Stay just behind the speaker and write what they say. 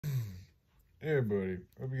Hey everybody,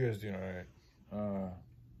 hope you guys doing alright.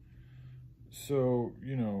 So,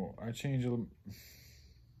 I change a little,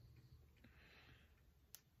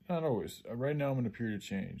 not always. Right now I'm in a period of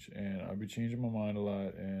change and I'll be changing my mind a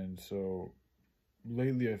lot. And so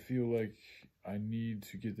lately I feel like I need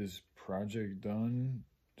to get this project done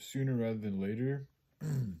sooner rather than later.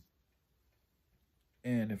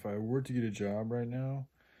 And if I were to get a job right now,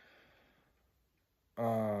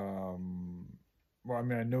 well, I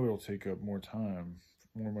mean, I know it'll take up more time,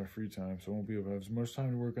 more of my free time, so I won't be able to have as much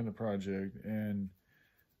time to work on the project. And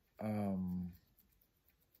um,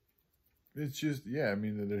 it's just, yeah, I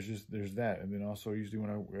mean, there's that. And then also, usually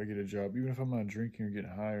when I get a job, even if I'm not drinking or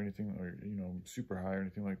getting high or anything, or, super high or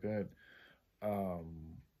anything like that,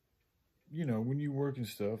 um, when you work and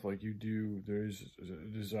stuff like you do, there's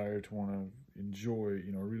a desire to want to enjoy,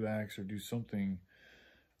 relax or do something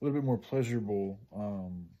a little bit more pleasurable.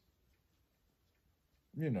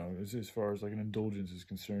 As far as like an indulgence is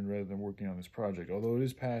concerned, rather than working on this project. Although it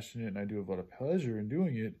is passionate and I do have a lot of pleasure in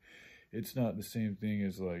doing it, it's not the same thing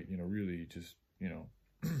as like, really just,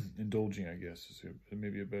 indulging, I guess, is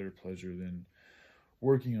maybe a better pleasure than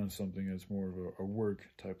working on something that's more of a work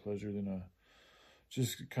type pleasure than a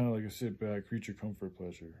just kind of like a sit back creature comfort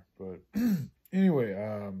pleasure. But anyway,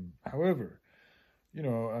 however,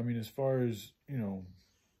 I mean, as far as,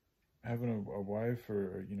 having a wife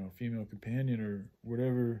or, female companion or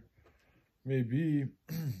whatever may be,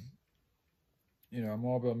 I'm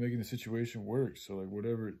all about making the situation work. So like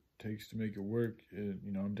whatever it takes to make it work,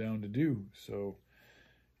 I'm down to do. So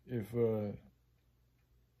if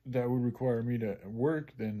that would require me to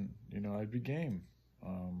work, then, I'd be game.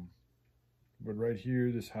 But right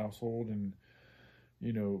here, this household, and,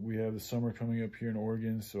 we have the summer coming up here in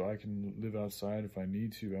Oregon, so I can live outside if I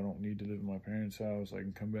need to. I don't need to live in my parents' house. I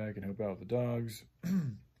can come back and help out with the dogs.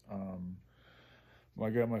 I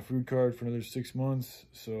got my food card for another 6 months,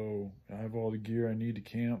 so I have all the gear I need to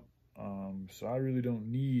camp. So I really don't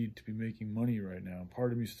need to be making money right now.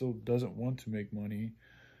 Part of me still doesn't want to make money,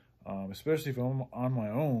 especially if I'm on my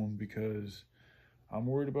own, because I'm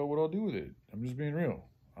worried about what I'll do with it. I'm just being real.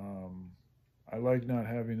 I like not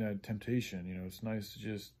having that temptation. It's nice to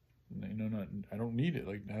just, I don't need it.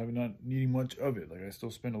 Like not needing much of it. Like I still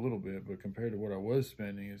spend a little bit, but compared to what I was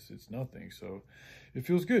spending, it's nothing. So it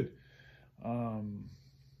feels good.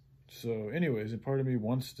 So anyways, and part of me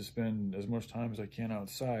wants to spend as much time as I can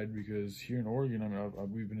outside, because here in Oregon, I mean,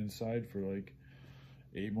 we've been inside for like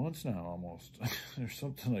 8 months now, almost, or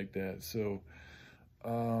something like that. So,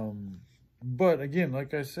 but again,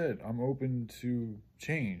 like I said, I'm open to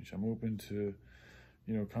change. I'm open to,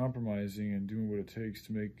 compromising and doing what it takes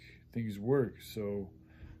to make things work. So,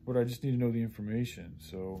 but I just need to know the information.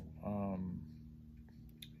 So,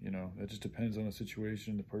 that just depends on the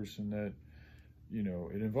situation, the person that,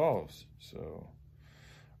 it involves. So,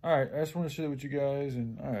 all right, I just want to share that with you guys.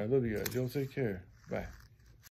 And all right, I love you guys. Y'all take care. Bye.